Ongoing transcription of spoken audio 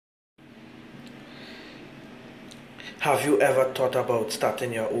Have you ever thought about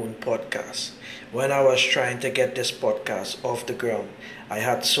starting your own podcast? When I was trying to get this podcast off the ground, I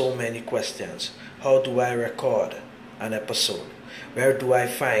had so many questions. How do I record an episode? Where do I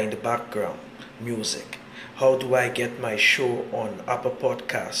find background music? How do I get my show on Apple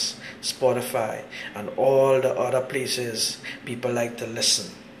Podcasts, Spotify, and all the other places people like to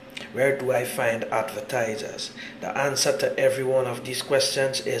listen? Where do I find advertisers? The answer to every one of these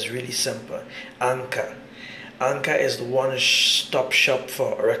questions is really simple. Anchor. Anchor is the one-stop shop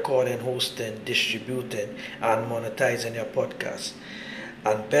for recording, hosting, distributing, and monetizing your podcast.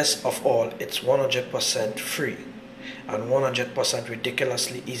 And best of all, it's 100% free and 100%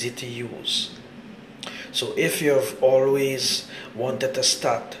 ridiculously easy to use. So if you've always wanted to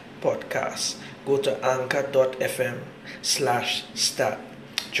start podcasts, go to anchor.fm/start.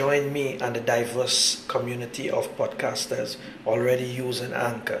 Join me and the diverse community of podcasters already using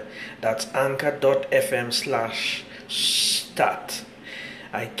Anchor. That's anchor.fm/start.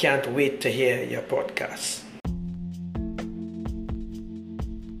 I can't wait to hear your podcast.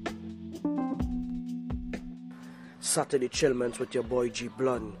 Saturday Chillments with your boy G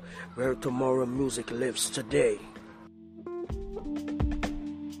Blunt, where tomorrow music lives today.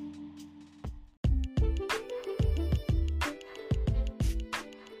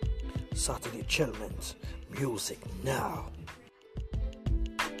 Saturday Chillments, music now.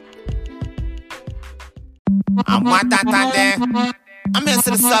 I'm one that there. I'm here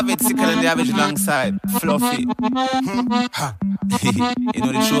to the savage, sicker than the average alongside Fluffy. You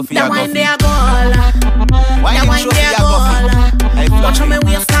know the trophy I got. Why the trophy I got? Watch how my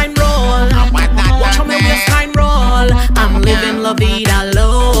waistline roll. Watch how my waistline roll. I'm living la vida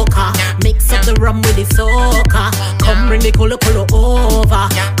loca. Mix up the rum with the soca. Come bring the colo over.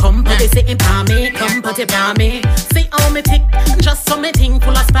 Come put it sitting by me. Come put it by me. See how me tick, just so me thing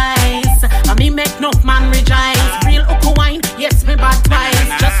full of spice. And me make no man rejoice. Real uku wine, yes me bad twice.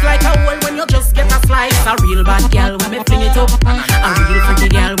 Just like a hole when you just get a slice. A real bad girl when me fling it up. A real freaky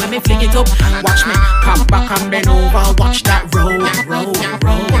girl when me fling it up. Watch me cock back and bend over. Watch that roll.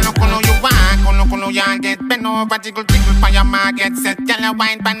 Kono you want, kono you get bend over. Jiggle for your market set. Girl a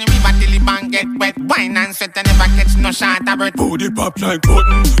wine pan the river till the bang get wet. Wine and sweat and never catch no shot of it. Booty pop like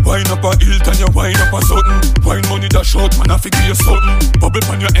button. Wine up a hilt and you wine up a something. Wine money that short man I figure you something. Bubble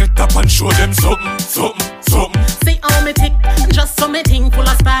on your head top and show them something. See how me tick, just so me thing full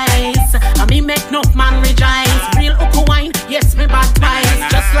of spice. And me make no man rejoice. Real uku wine, yes me bad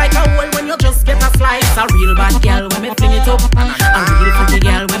twice. Just like a hole when you just get a slice. A real bad girl when me fling it up. A real pretty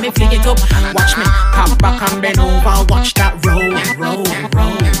girl when me fling it up. Watch me cock back and bend over. Watch that roll.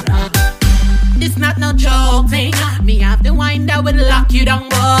 This not no joke thing. Me have the wine that will lock you down,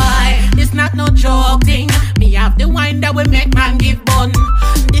 boy. This not no joke thing. Me have the wine that will make man give bun.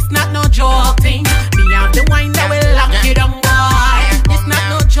 This not no joke thing. Me have the wine that will lock you down, boy. This not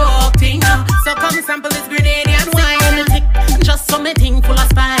no joke thing. So come sample this Grenadian wine. Just so me thing full of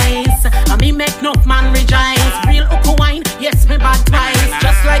spice. And me make no man rejoice. Real uku wine, yes me bad twice.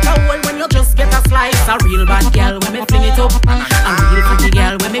 Just like a hole when you just get a slice. A real bad girl when me fling it up. A real pretty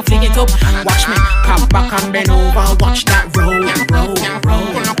girl when me fling it up. Watch me cock back and bend over. Watch that roll.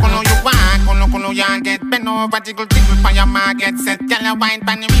 Kono you want, kono you get bend over. Jiggle for your market set. Girl a wine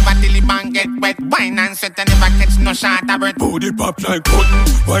pan the river till the bang get wet. Wine and sweat and never catch no shot of it. Booty pop like button.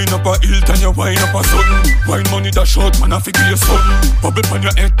 Wine up a hilt and you wine up a something. Wine money that short man I figure you something. Bubble on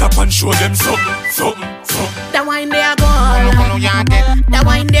your head top and show them something. That wine they are gone. Kono you get. That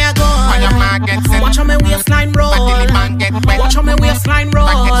wine they are gone. For your market set. Watch how my waistline roll. Watch how my waistline roll.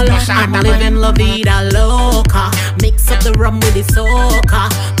 I'm living la vida loca. Mix up the rum with the soca.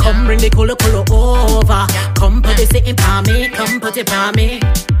 Come bring the colo over. Come put it sitting by me. Come put it by me.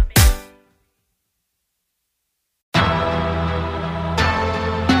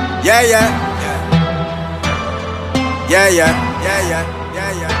 Yeah.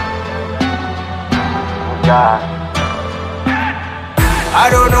 I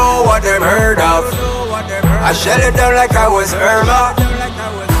don't know what them heard of. I shell it down like I was Irma.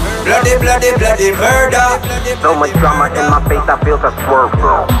 Bloody murder. So much drama in my face, I feel to swerve,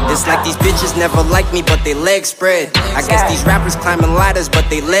 bro. It's like these bitches never like me, but they legs spread. I guess these rappers climbing ladders, but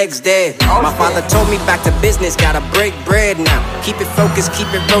they legs dead. My father told me back to business, gotta break bread now. Keep it focused,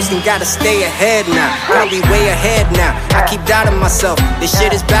 keep it roasting, gotta stay ahead now. Probably way ahead now. I keep doubting myself, this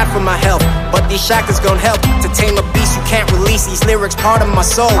shit is bad for my health. But these shackles gon' help to tame a beast you can't release. These lyrics part of my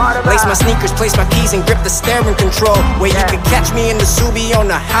soul. Lace my sneakers, place my keys and grip the steering control. Where you could catch me in the Subi on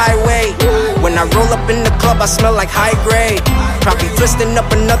the highway. When I roll up in the club, I smell like high grade. Probably twisting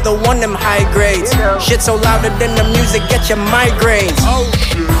up another one them high grades. Shit so louder than the music, get your migraines.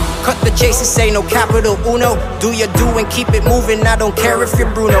 Cut the Jason say no capital uno. Do your do and keep it moving. I don't care if you're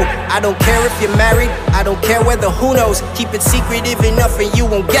Bruno. I don't care if you're married. I don't care whether who knows. Keep it secretive enough and you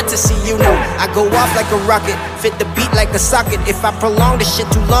won't get to see you know. I go off like a rocket, fit the beat like a socket. If I prolong this shit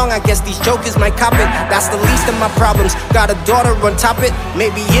too long, I guess these jokers might cop it. That's the least of my problems. Got a daughter on top it.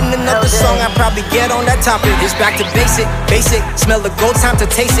 Maybe in another song I probably get on that topic. It's back to basic, basic. Smell the gold, time to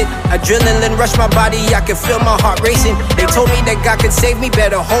taste it. Adrenaline rush my body, I can feel my heart racing. They told me that God could save me,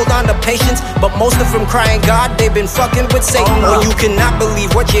 better hold on to patience. But most of them crying God, they've been fucking with Satan. Or you cannot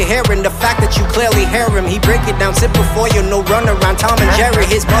believe what you're hearing. The fact that you clearly hear him. He break it down simple for you, no run around Tom and Jerry.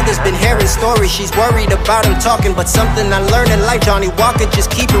 His mother's been hearing stories, she's worried about him talking. But something I learned in life, Johnny Walker,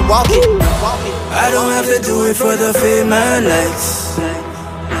 just keep it walking. I don't have to do it for the fame and lights.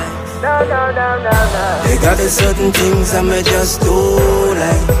 They got the certain things I'ma just do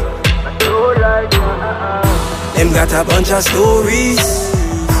like. Them got a bunch of stories,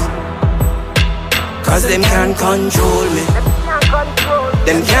 cause them can't control me.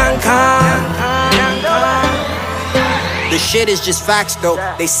 Them can't. The shit is just facts though.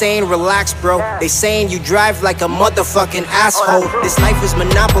 They saying relax bro. They saying you drive like a motherfucking asshole. This life is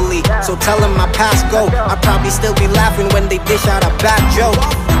monopoly, so tell them my past go. I'll probably still be laughing when they dish out a bad joke.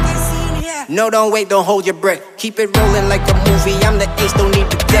 No, don't wait, don't hold your breath. Keep it rolling like a movie, I'm the ace, don't need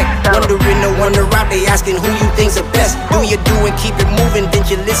the deck. Wondering, no wonder out, they asking who you think's the best. Do you do and keep it moving, didn't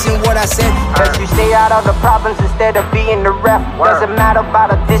you listen what I said? Cause you stay out of the problems instead of being the ref. Doesn't matter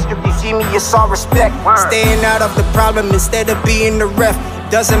about a district, you see me, you saw respect. Staying out of the problem instead of being the ref.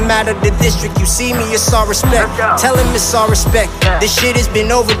 Doesn't matter the district, you see me, it's all respect. Tell him it's all respect. This shit has been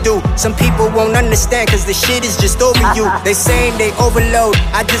overdue. Some people won't understand cause the shit is just over you. They saying they overload,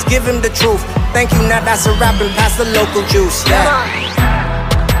 I just give him the truth. Thank you, now that's a rap and pass the local juice.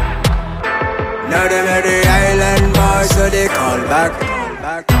 Now them at the island bar, so they call back.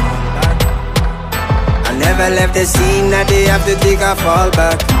 I never left the scene, now they have to take a fall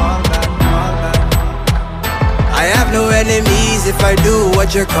back. I have no enemies if I do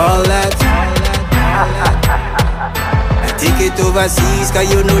what you call that. I take it overseas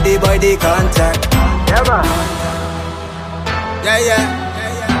cause you know the boy they contact. Yeah.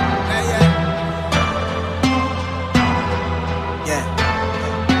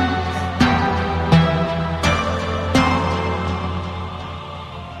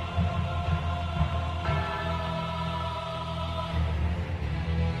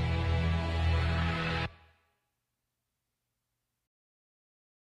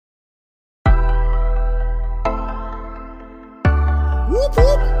 Whoop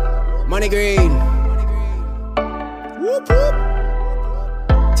whoop. Money Green. Whoop whoop.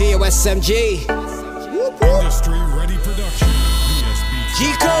 TOSMG. Whoop whoop. Industry Ready Production.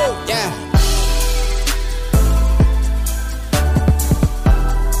 G Code. Yeah.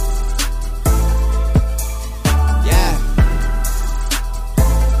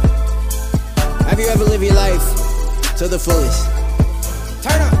 Have you ever lived your life to the fullest?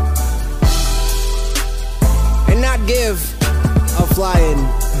 Turn up. And not give a flying.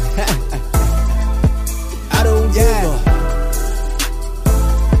 I don't give a.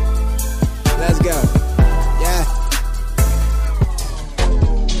 Let's go. Yeah.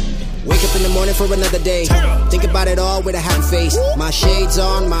 Wake up in the morning for another day. Think about it all with a happy face. My shades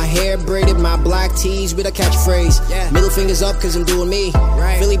on, my hair braided, my black tees with a catchphrase. Middle fingers up cause I'm doing me.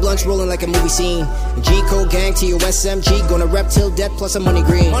 Philly blunts rolling like a movie scene. G-Code gang to your SMG. Gonna rep till death plus a money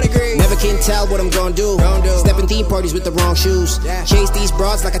green. Never can tell what I'm gonna do. Stepping theme parties with the wrong shoes. Chase these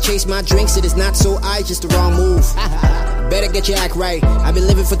broads like I chase my drinks. It is not so I, just the wrong move. Better get your act right. I've been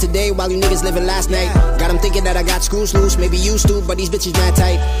living for today while you niggas living last night. Got them thinking that I got screws loose. Maybe used to, but these bitches mad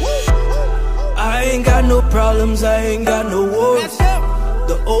tight. I ain't got no problems, I ain't got no worries.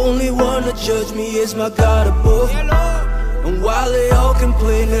 The only one to judge me is my God above. And while they all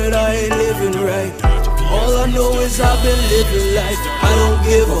complain that I ain't living right, all I know is I've been living life. I don't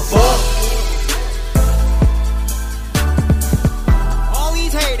give a fuck. All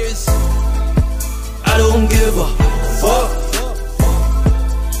these haters, I don't give a fuck.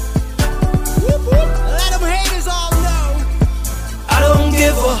 let them haters all know. I don't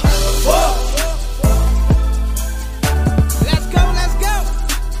give a fuck. Let's go.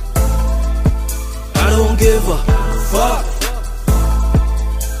 I don't give a fuck.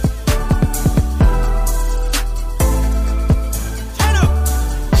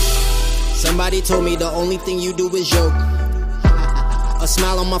 Somebody told me the only thing you do is joke. A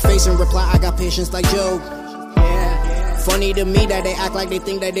smile on my face and reply, I got patience like Job. Funny to me that they act like they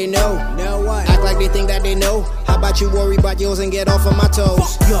think that they know. Know what? Act like they think that they know. How about you worry about yours and get off of my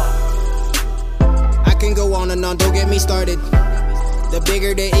toes? I can go on and on, don't get me started. The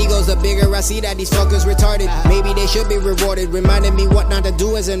bigger the egos, the bigger I see that these fuckers retarded. Maybe they should be rewarded, reminding me what not to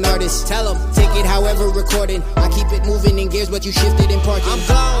do as an artist. Tell them, take it however recorded. I keep it moving in gears, but you shifted in parking. I'm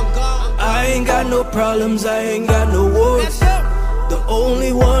gone. I ain't got no problems, I ain't got no worries. The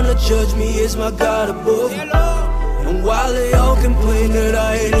only one to judge me is my God above me. And while they all complain that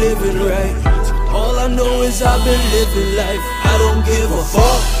I ain't living right, all I know is I've been living life. I don't give a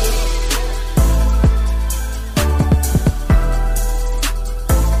fuck.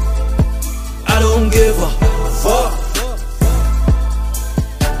 I don't give a fuck.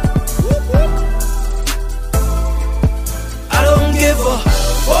 I don't give a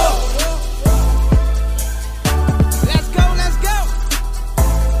fuck. Let's go.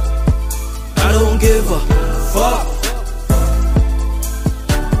 I don't give a fuck.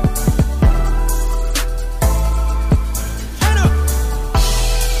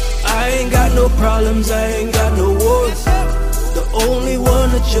 I ain't got no problems, I ain't got no worries. The only one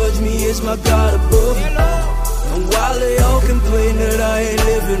to judge me is my God above me. And while they all complain that I ain't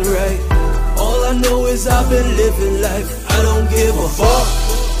living right, all I know is I've been living life. I don't give a fuck.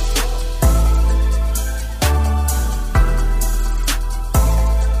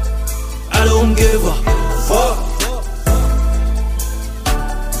 I don't give a fuck.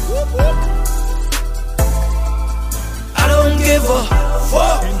 I don't give a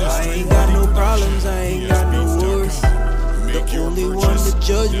fuck. I ain't got no problems, I ain't got no worries. The only one to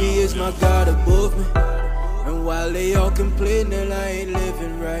judge me is my God above me. And while they all complain that I ain't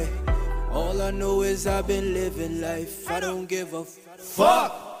living right, all I know is I've been living life. I don't give a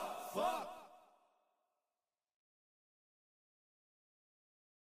fuck.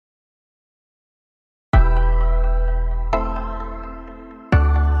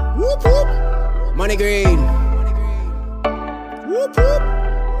 Whoop whoop. Money Green. Whoop whoop.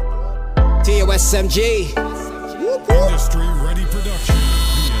 TOSMG. Whoop whoop. Industry Ready Production.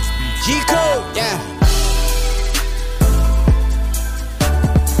 G Code. Yeah.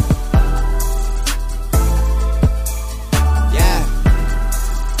 Yeah.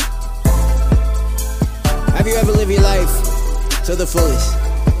 Have you ever lived your life to the fullest?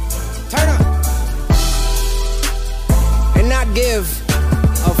 Turn up. And not give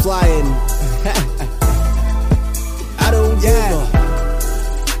a flying. I don't give a.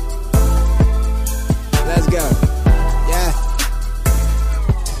 Let's go. Yeah.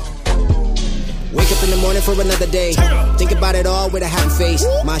 Wake up in the morning for another day. Think about it all with a happy face.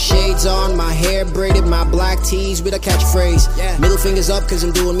 My shades on, my hair braided, my black tees with a catchphrase. Middle fingers up cause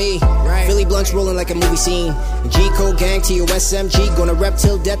I'm doing me. Philly blunts rolling like a movie scene. G-Code gang to your SMG. Gonna rep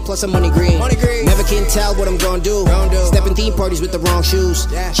till death plus a money green. Never can tell what I'm gonna do. Step in theme parties with the wrong shoes.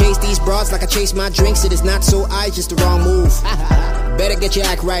 Chase these broads like I chase my drinks. It is not so I, just the wrong move. Better get your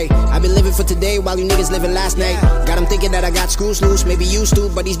act right. I've been living for today while you niggas living last night. Got them thinking that I got screws loose. Maybe used to,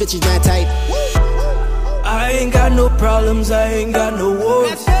 but these bitches mad tight. I ain't got no problems, I ain't got no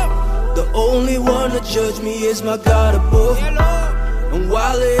worries. The only one to judge me is my God above me. And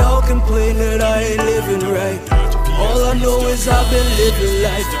while they all complain that I ain't living right, all I know is I've been living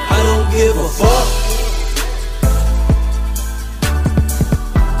life. I don't give a fuck.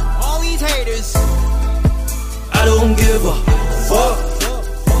 All these haters. I don't give a fuck.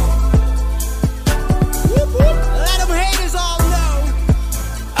 Let them haters all know.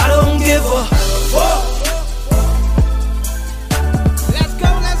 I don't give a fuck. Let's go.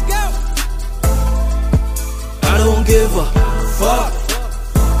 I don't give a fuck.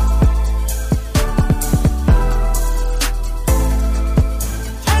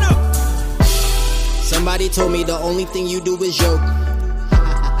 Somebody told me the only thing you do is joke.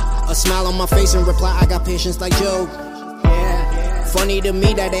 A smile on my face and reply, I got patience like Job. Yeah. Funny to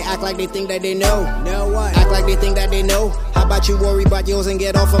me that they act like they think that they know. Know what? Act like they think that they know. How about you worry about yours and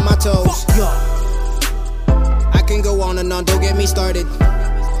get off of my toes? I can go on and on, don't get me started.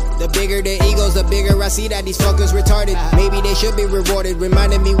 The bigger the egos, the bigger I see that these fuckers retarded. Maybe they should be rewarded,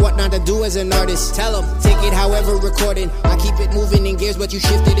 reminding me what not to do as an artist. Tell them, take it however recorded. I keep it moving in gears, but you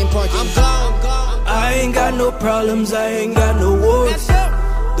shifted in parking. I'm gone. I ain't got no problems, I ain't got no worries.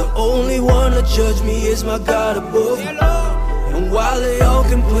 The only one to judge me is my God above me. And while they all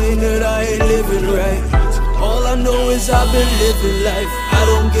complain that I ain't living right, all I know is I've been living life. I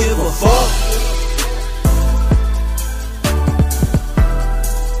don't give a fuck.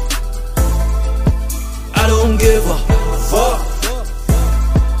 I don't give a fuck.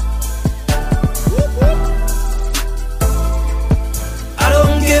 I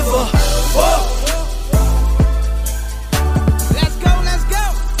don't give a fuck. Let's go.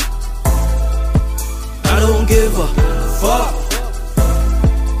 I don't give a fuck.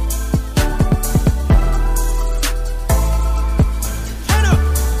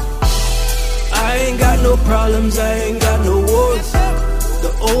 got no problems, I ain't got no worries.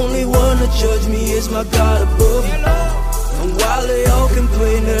 The only one to judge me is my God above me. And while they all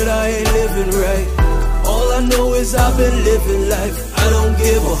complain that I ain't living right, all I know is I've been living life. I don't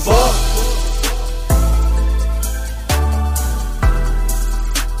give a fuck.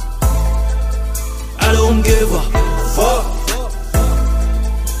 I don't give a fuck.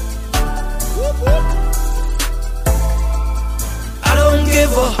 I don't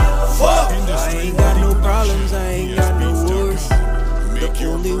give a fuck. I ain't got no problems, I ain't got no worries. The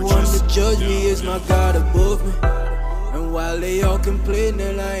only one to judge me is my God above me. And while they all complain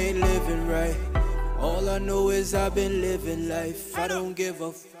that I ain't living right, all I know is I've been living life. I don't give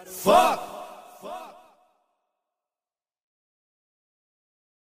a fuck.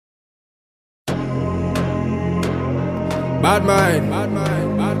 Bad mind, bad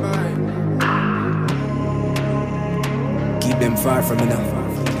mind, bad mind. Keep them far from me now.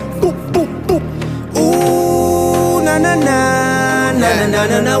 Boop, boop, boop. Ooh, na na na, na na na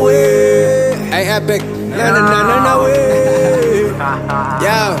na na way. Hey, epic, na na na na na way.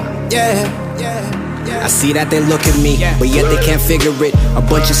 Yo, yeah. I see that they look at me, but yet they can't figure it. A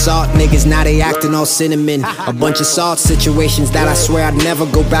bunch of salt niggas, now they acting all cinnamon. A bunch of salt situations that I swear I'd never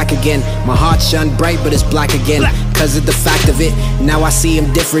go back again. My heart shone bright, but it's black again. Cause of the fact of it, now I see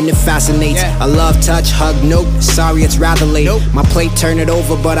him different, it fascinates. I love touch, hug, nope, sorry it's rather late. My plate turn it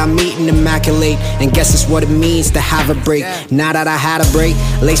over, but I'm eating immaculate. And guess it's what it means to have a break. Now that I had a break,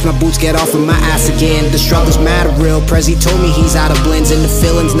 lace my boots, get off of my ass again. The struggle's mad real, Prezi told me he's out of blends. And the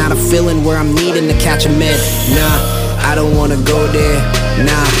feeling's not a feeling where I'm needing to catch a man. Nah, I don't wanna go there.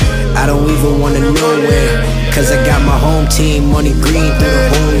 Nah, I don't even wanna know where. Cause I got my home team, money green through the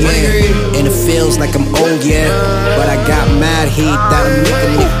whole year. And it feels like I'm old, yeah. But I got mad heat that'll make a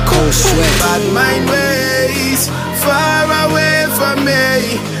nigga cold sweat. Bad mind ways, far away from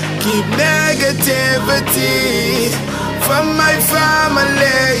me. Keep negativity from my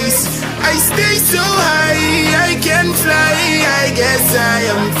families. I stay so high, I can fly. I guess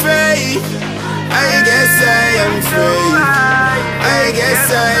I am free. I guess I am free. I guess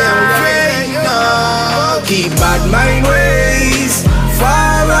I am free. No, keep bad mind ways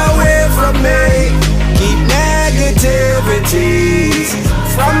far away from me. Keep negativity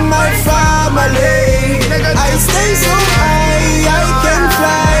from my family. I stay so high, I can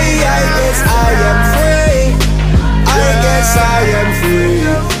fly. I guess I am free. I guess I am free.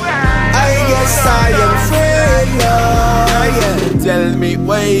 I guess I am free. No, yeah. Tell me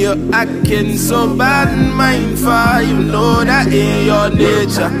why you acting so bad in mind for. You know that in your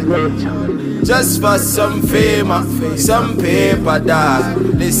nature. Just for some fame, some paper, dog.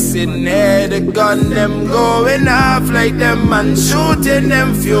 Listen here, the gun them going off like them and shooting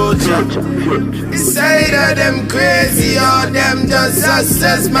them future. Inside of them crazy, all them just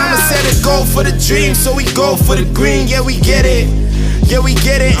hustlers. Mama said to go for the dream, so we go for the green. Yeah, we get it. Yeah, we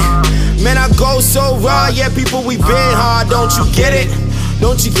get it. Man, I go so raw. Yeah, people, we been hard. Don't you get it?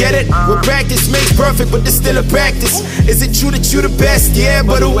 Don't you get it? Well, practice makes perfect, but there's still a practice. Is it true that you the best? Yeah,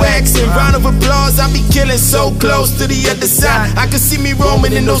 but who asking? Round of applause, I be killing so close to the other side. I can see me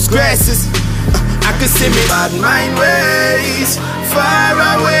roaming in those grasses. I can see me bad mind ways far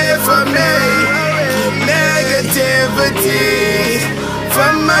away from me. Keep negativity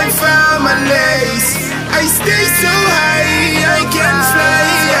from my families. I stay so high, I can fly.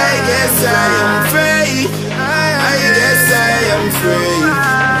 I guess I am free. I guess I am free.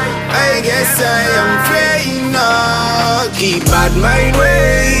 I guess I am free. No, keep bad mind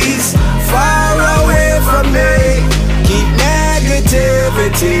ways far away from me. Keep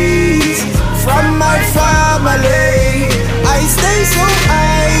negativity from my family. I stay so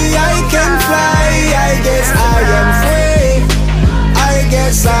high, I can fly. I guess I am free. I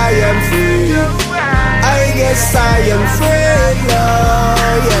guess I am free. I guess I am free. No,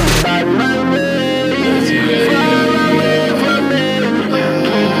 yeah.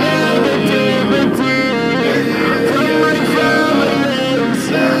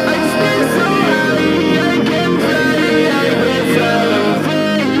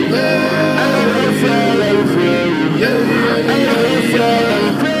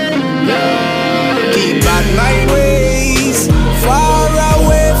 Keep bad mind ways far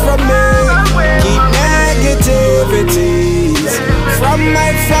away from me. Keep negativities from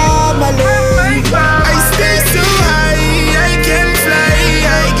my family. I stay so high, I can fly. I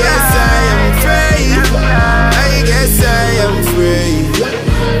guess I am free. I guess I am free.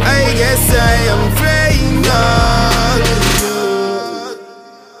 I guess I am free. No.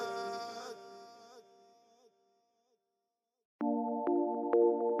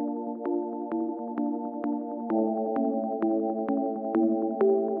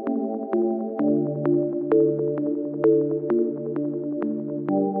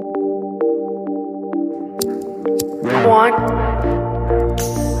 I'm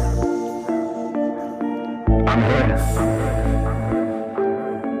here.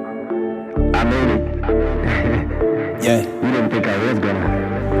 I made it. Yeah. You didn't think I was gonna.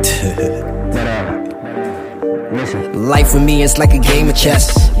 But listen. Life with me is like a game of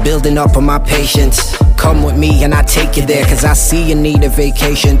chess, building up on my patience. Come with me and I take you there, cause I see you need a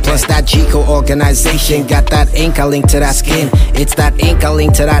vacation. Plus that Chico organization got that ink I link to that skin. It's that ink I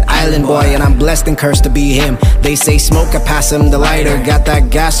link to that island boy, and I'm blessed and cursed to be him. They say smoke, I pass him the lighter. Got that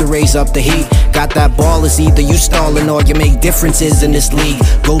gas to raise up the heat. Got that ball, is either you stalling or you make differences in this league.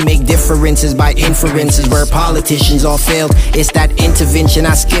 Go make differences by inferences where politicians all failed. It's that intervention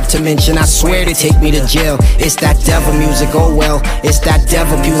I skip to mention, I swear they take me to jail. It's that devil music, oh well. It's that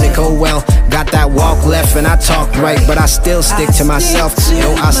devil Punic, oh well. Got that walk left and I talk right, but I still stick to myself.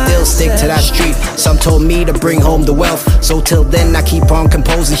 Yo, I still stick to that street. Some told me to bring home the wealth, so till then I keep on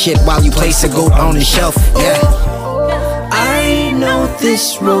composing shit while you place a goat on the shelf. Yeah. I know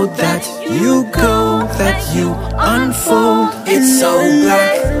this road that you go, that you unfold, it's so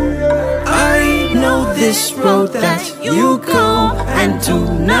black. I know this road that you go and do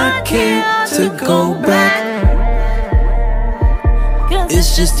not care to go back.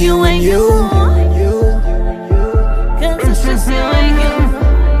 It's just you and you. It's just you and you.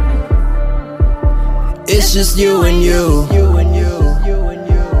 It's just you and you.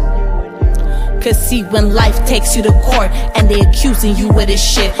 Cause see, when life takes you to court and they accusing you of this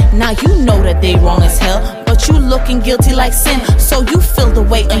shit, now you know that they wrong as hell, but you looking guilty like sin. So you feel the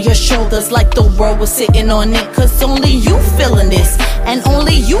weight on your shoulders like the world was sitting on it. Cause only you feeling this, and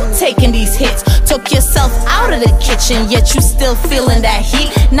only you taking these hits. Took yourself out of the kitchen, yet you still feeling that heat.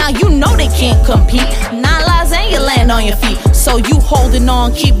 Now you know they can't compete. 9 lives and you land on your feet. So you holding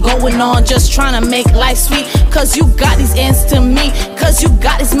on, keep going on, just trying to make life sweet. Cause you got these ends to me, cause you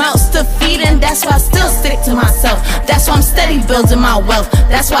got these mouths to feed. And that's why I still stick to myself. That's why I'm steady building my wealth.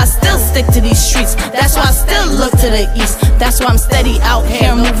 That's why I still stick to these streets. That's why I still look to the east. That's why I'm steady out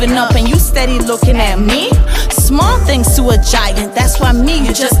here moving up, and you steady looking at me. Small things to a giant. That's why me,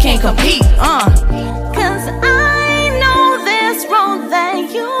 you just can't compete. Cause I know this road that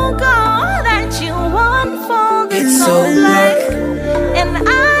you go, that you unfold, It's so black. and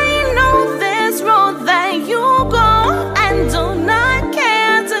I know this road that you go and do not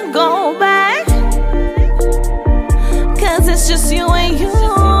care to go back. Cause it's just you and you.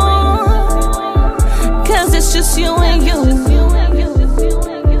 Cause it's just you and you.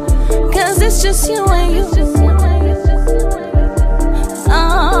 Cause it's just you and you.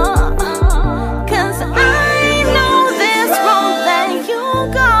 Cause I know this road that you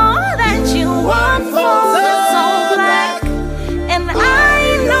go, that you unfold, is so black. And I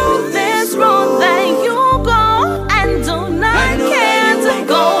know this road that you go and do not care to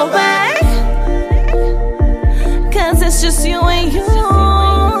go back. Cause it's just you and you.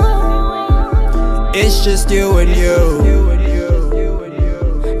 It's just you and you.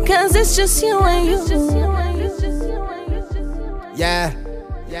 Cause it's just you and you. Yeah.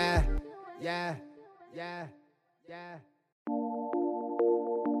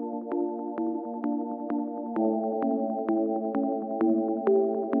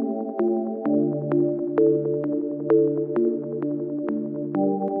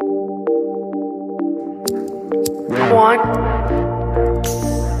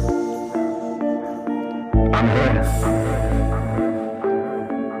 I'm here.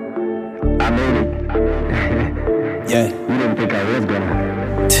 I made it. Yeah. You didn't think I was gonna.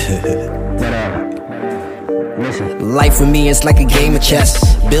 But listen. Life with me is like a game of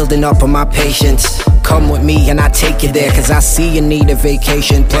chess, building up on my patience. Come with me and I take you there, cause I see you need a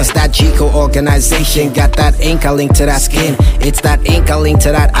vacation. Plus that Chico organization got that ink I link to that skin. It's that ink I link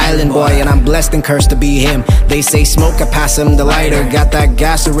to that island boy, and I'm blessed and cursed to be him. They say smoke, I pass him the lighter. Got that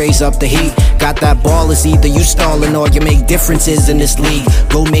gas to raise up the heat. Got that ball, is either you stalling or you make differences in this league.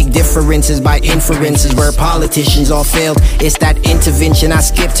 Go make differences by inferences where politicians all failed. It's that intervention I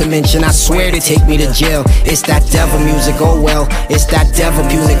skip to mention, I swear they take me to jail. It's that devil music, oh well. It's that devil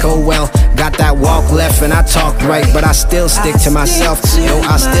Punic, oh well. Got that walk left and I talk right, but I still stick to myself. Yo,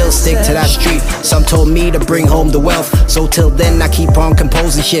 I still stick to that street. Some told me to bring home the wealth, so till then I keep on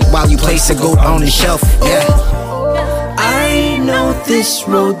composing shit while you place a goat on the shelf. Yeah. I know this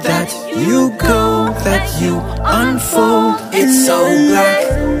road that you go, that you unfold, it's so black.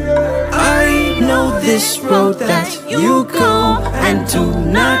 I know this road that you go and do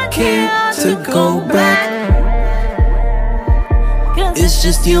not care to go back. It's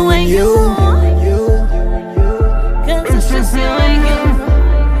just you and you. It's just you and you.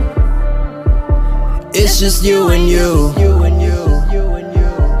 It's just you and you.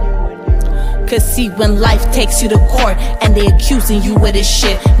 Cause see, when life takes you to court and they accusing you with this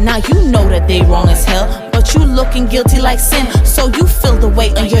shit, now you know that they wrong as hell, but you looking guilty like sin. So you feel the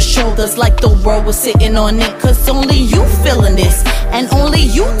weight on your shoulders like the world was sitting on it. Cause only you feeling this, and only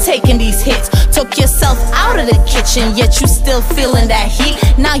you taking these hits. Took yourself out of the kitchen, yet you still feeling that heat.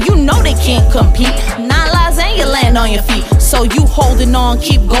 Now you know they can't compete. 9 lives and you land on your feet. So you holding on,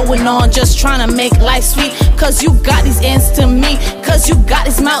 keep going on, just trying to make life sweet. Cause you got these ends to me, cause you got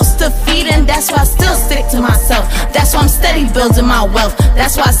these mouths to feed. And that's why I still stick to myself. That's why I'm steady building my wealth.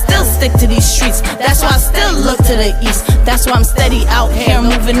 That's why I still stick to these streets. That's why I still look to the east. That's why I'm steady out here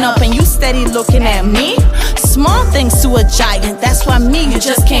moving up, and you steady looking at me. Small things to a giant. That's why me, you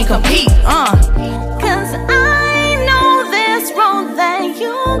just can't compete. Cause I know this road that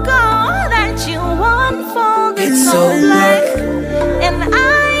you go, that you unfold. It's so black. And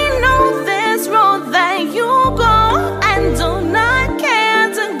I know this road that you go, and do not care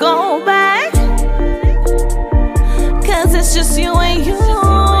to go back. Cause it's just you and you.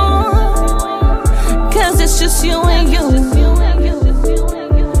 Cause it's just you and you.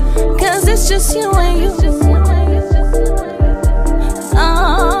 Cause it's just you and you.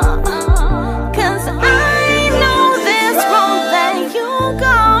 Cause I know this road that you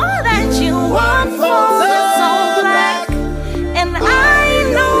go, that you unfold is so black. And I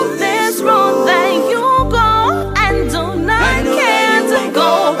know this road that you go, and do not care to go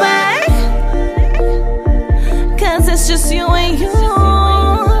back. Cause it's just you and you.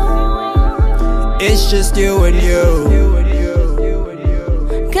 It's just you and you.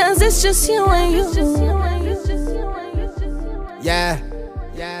 Cause it's just you and you. Yeah.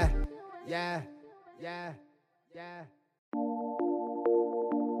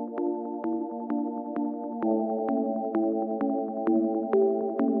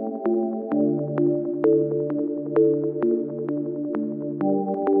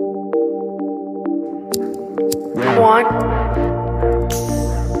 Come on.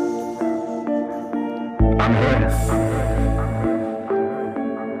 I'm here.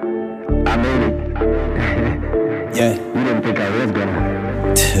 I made it. Yeah. You didn't think I was gonna.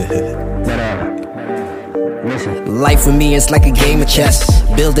 But listen. Life with me is like a game of chess,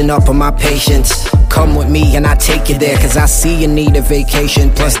 building up on my patience. Come with me and I take you there, cause I see you need a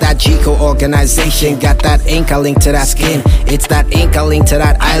vacation. Plus that Chico organization got that ink I link to that skin. It's that ink I link to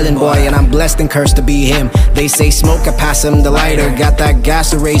that island boy, and I'm blessed and cursed to be him. They say smoke, I pass him the lighter. Got that gas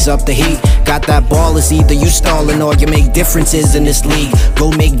to raise up the heat. Got that ball, is either you stalling or you make differences in this league.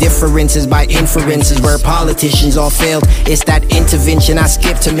 Go make differences by inferences where politicians all failed. It's that intervention I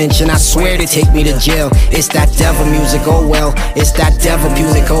skip to mention, I swear they take me to jail. It's that devil music, oh well. It's that devil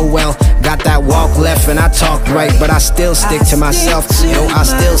music, oh well. Got that walk left and I talk right, but I still stick to myself. Yo, I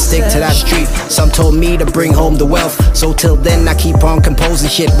still stick to that street. Some told me to bring home the wealth, so till then I keep on composing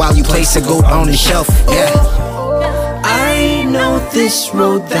shit while you place a goat on the shelf. Yeah. I know this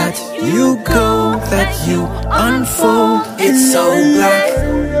road that you go, that you unfold. It's so black.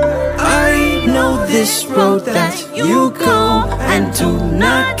 I know this road that you go, and do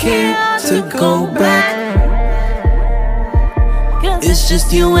not care to go back. It's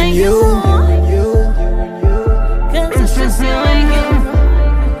just you and you. It's just you and you.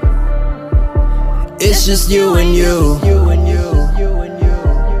 It's just you and you.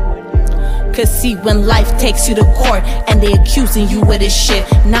 Cause see, when life takes you to court and they accusing you with this shit,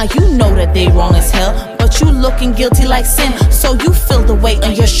 now you know that they wrong as hell, but you looking guilty like sin. So you feel the weight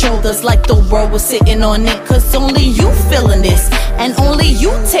on your shoulders like the world was sitting on it. Cause only you feeling this, and only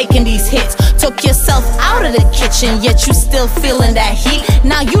you taking these hits. Took yourself out of the kitchen, yet you still feeling that heat.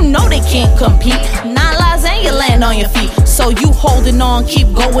 Now you know they can't compete. 9 lives and you land on your feet. So you holding on,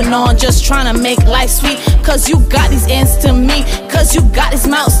 keep going on, just trying to make life sweet. Cause you got these ends to me, cause you got these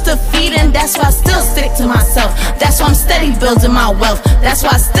mouths to feed. And that's why I still stick to myself. That's why I'm steady building my wealth. That's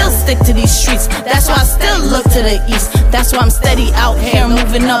why I still stick to these streets. That's why I still look to the east. That's why I'm steady out here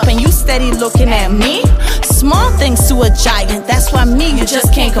moving up, and you steady looking at me. Small things to a giant. That's why me, you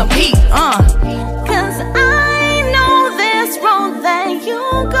just can't compete. Cause I know this road that you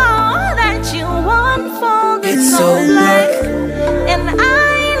go, that you unfold. It's so black. And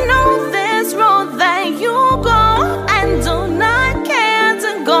I know this road that you go, and do not care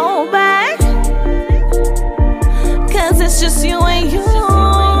to go back. Cause it's just you and you.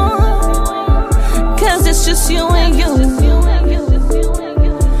 Cause it's just you and you.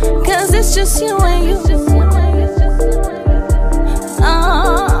 Cause it's just you and you.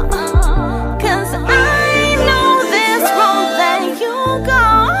 Cause I know this road that you go,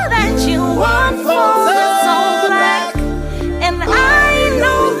 that you unfold is so black. And I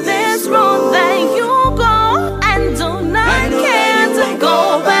know this road that you go, and do not care to go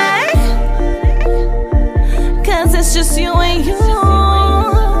back.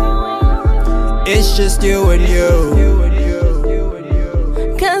 It's just you and you.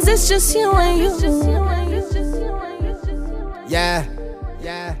 Cause it's just you and you. Yeah.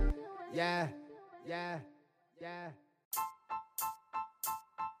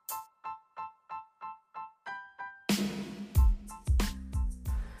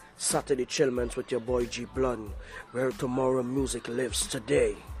 Saturday Chillments with your boy G Blunt, where tomorrow music lives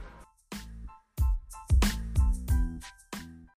today.